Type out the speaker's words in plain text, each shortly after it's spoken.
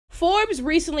Forbes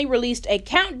recently released a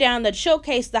countdown that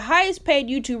showcased the highest paid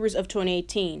YouTubers of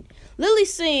 2018. Lilly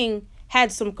Singh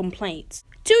had some complaints.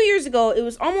 2 years ago, it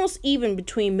was almost even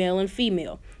between male and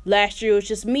female. Last year, it was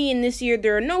just me, and this year,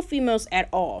 there are no females at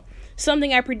all.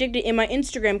 Something I predicted in my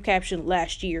Instagram caption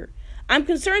last year. I'm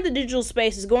concerned the digital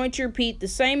space is going to repeat the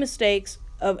same mistakes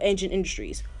of ancient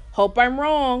industries. Hope I'm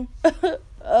wrong.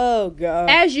 Oh, God.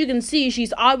 As you can see,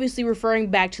 she's obviously referring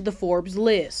back to the Forbes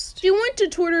list. She went to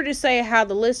Twitter to say how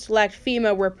the list lacked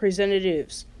female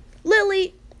representatives.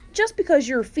 Lilly, just because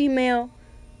you're a female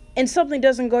and something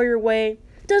doesn't go your way,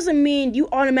 doesn't mean you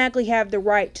automatically have the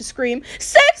right to scream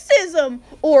sexism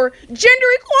or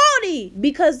gender equality,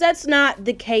 because that's not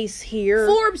the case here.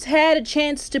 Forbes had a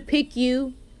chance to pick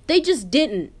you. They just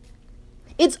didn't.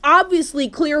 It's obviously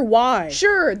clear why.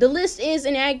 Sure, the list is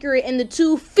inaccurate and the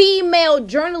 2 female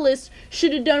journalists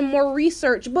should have done more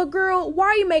research, but girl, why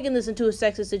are you making this into a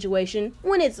sexist situation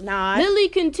when it's not? Lilly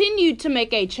continued to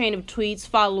make a chain of tweets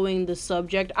following the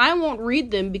subject. I won't read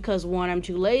them because 1, I'm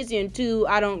too lazy, and 2,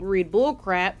 I don't read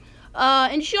bullcrap.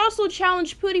 And she also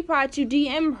challenged PewDiePie to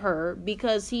DM her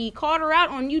because he called her out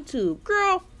on YouTube.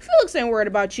 Girl, Felix ain't worried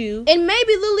about you. And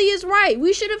maybe Lilly is right.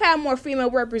 We should have had more female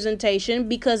representation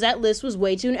because that list was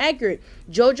way too inaccurate.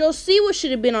 JoJo Siwa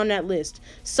should have been on that list.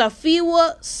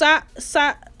 Safiya,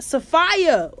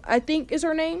 I think is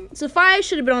her name. Safiya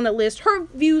should have been on that list. Her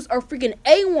views are freaking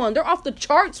A1. They're off the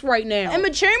charts right now. Emma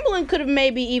Chamberlain could have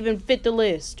maybe even fit the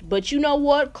list. But you know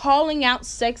what? Calling out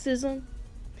sexism,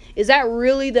 is that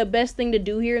really the best thing to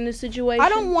do here in this situation? I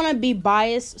don't want to be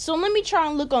biased, so let me try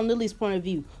and look on Lilly's point of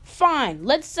view. Fine,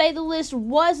 let's say the list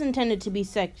was intended to be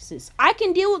sexist. I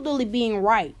can deal with Lilly being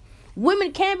right.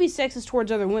 Women can be sexist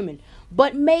towards other women.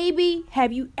 But maybe,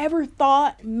 have you ever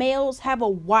thought males have a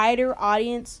wider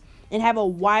audience and have a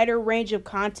wider range of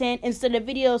content instead of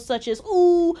videos such as,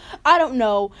 ooh, I don't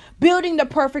know, building the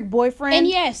perfect boyfriend? And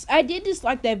yes, I did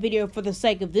dislike that video for the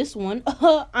sake of this one.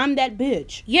 I'm that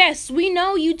bitch. Yes, we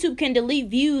know YouTube can delete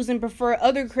views and prefer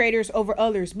other creators over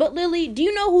others. But Lilly, do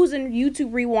you know who's in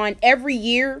YouTube Rewind every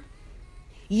year?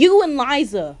 You and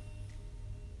Liza.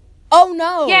 Oh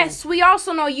no. Yes, we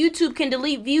also know YouTube can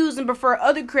delete views and prefer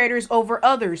other creators over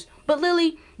others. But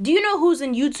Lilly, do you know who's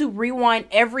in YouTube Rewind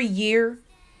every year?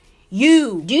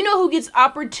 You. Do you know who gets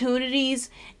opportunities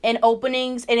and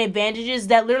openings and advantages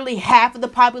that literally half of the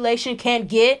population can't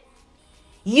get?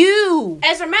 You.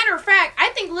 As a matter of fact,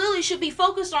 I think Lilly should be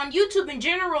focused on YouTube in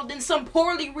general than some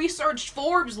poorly researched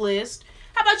Forbes list.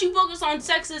 How about you focus on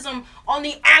sexism on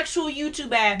the actual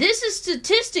YouTube app? This is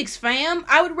statistics, fam.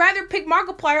 I would rather pick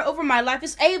Markiplier over My Life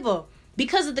as Ava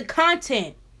because of the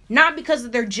content, not because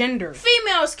of their gender.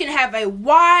 Females can have a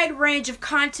wide range of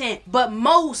content, but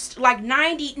most, like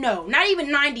 90, no, not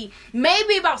even 90,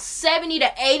 maybe about 70 to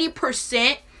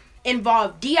 80%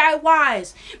 involve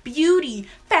DIYs, beauty,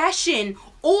 fashion,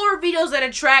 or videos that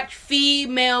attract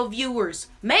female viewers.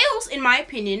 Males, in my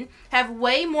opinion, have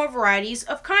way more varieties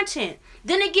of content.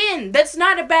 Then again, that's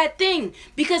not a bad thing,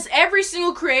 because every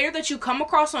single creator that you come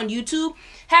across on YouTube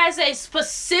has a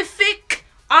specific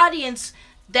audience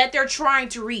that they're trying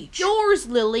to reach. Yours,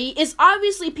 Lilly, is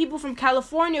obviously people from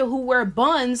California who wear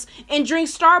buns and drink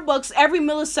Starbucks every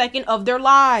millisecond of their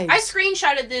lives. I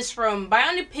screenshotted this from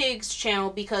Bionic Pig's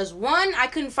channel because 1, I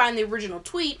couldn't find the original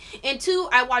tweet, and 2,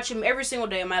 I watch him every single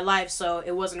day of my life, so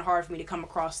it wasn't hard for me to come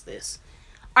across this.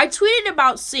 I tweeted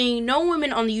about seeing no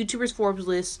women on the YouTubers Forbes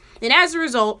list, and as a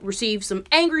result, received some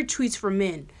angry tweets from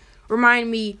men.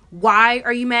 Remind me, why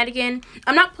are you mad again?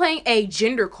 I'm not playing a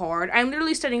gender card. I'm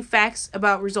literally studying facts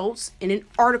about results in an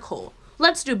article.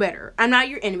 Let's do better. I'm not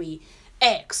your enemy.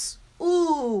 X.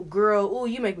 Ooh, girl. Ooh,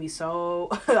 you make me so...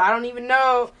 I don't even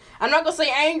know. I'm not gonna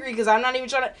say angry because I'm not even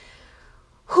trying to...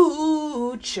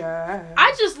 Ooh, child.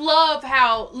 I just love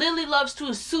how Lilly loves to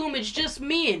assume it's just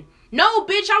men. No,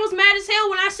 bitch, I was mad as hell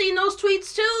when I seen those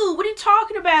tweets too. What are you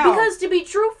talking about? Because to be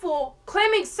truthful,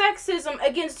 claiming sexism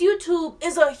against YouTube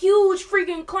is a huge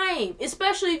freaking claim.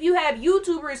 Especially if you have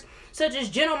YouTubers such as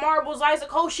Jenna Marbles, Isaac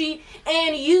Hoshi,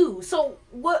 and you. So,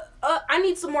 what? I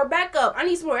need some more backup. I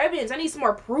need some more evidence. I need some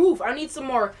more proof. I need some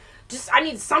more... I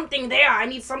need something there. I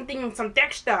need something, some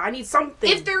texture. I need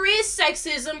something. If there is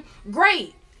sexism,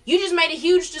 great. You just made a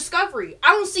huge discovery.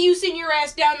 I don't see you sitting your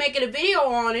ass down making a video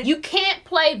on it. You can't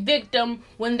play victim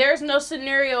when there's no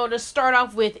scenario to start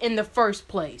off with in the first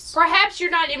place. Perhaps you're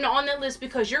not even on that list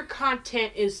because your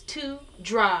content is too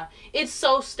dry. It's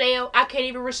so stale, I can't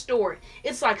even restore it.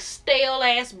 It's like stale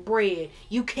ass bread.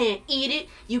 You can't eat it.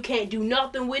 You can't do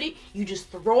nothing with it. You just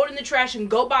throw it in the trash and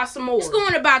go buy some more. It's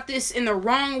going about this in the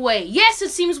wrong way. Yes,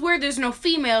 it seems weird there's no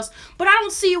females, but I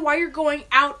don't see why you're going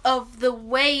out of the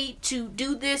way to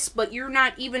do this, but you're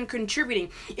not even contributing.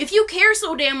 If you care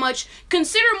so damn much,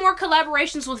 consider more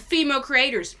collaborations with female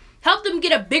creators. Help them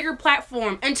get a bigger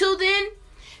platform. Until then,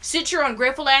 sit your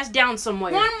ungrateful ass down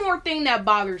somewhere. One more thing that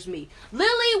bothers me.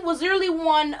 Lilly was literally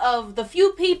one of the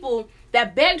few people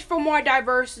that begged for more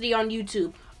diversity on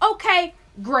YouTube. Okay,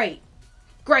 great.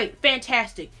 Great,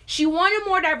 fantastic. She wanted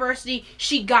more diversity,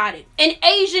 she got it. An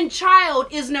Asian child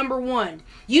is #1.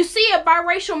 You see a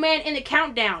biracial man in the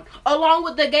countdown, along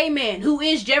with the gay man, who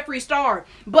is Jeffree Star.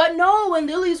 But no, in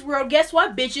Lilly's world, guess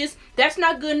what, bitches? That's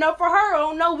not good enough for her.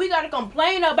 Oh no, we gotta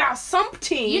complain about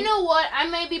something. You know what? I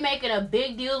may be making a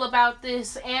big deal about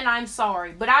this, and I'm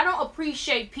sorry, but I don't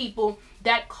appreciate people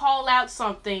that call out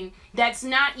something that's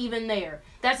not even there.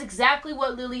 That's exactly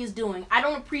what Lilly is doing. I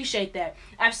don't appreciate that.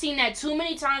 I've seen that too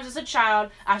many times as a child.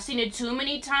 I've seen it too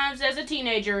many times as a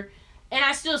teenager. And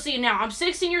I still see it now. I'm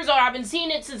 16 years old. I've been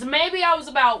seeing it since maybe I was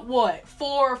about, what,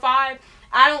 4 or 5?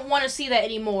 I don't want to see that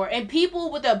anymore. And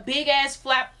people with a big-ass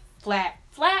flap.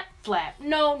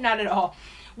 No, not at all.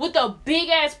 With a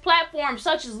big-ass platform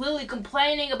such as Lilly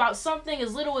complaining about something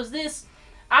as little as this,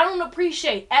 I don't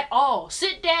appreciate at all.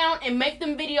 Sit down and make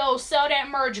them videos, sell that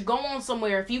merch, go on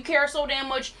somewhere. If you care so damn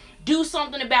much, do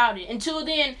something about it. Until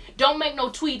then, don't make no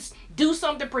tweets. Do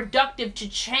something productive to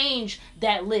change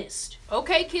that list.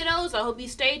 Okay, kiddos, I hope you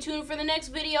stay tuned for the next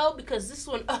video because this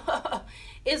one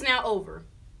is now over.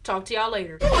 Talk to y'all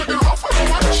later.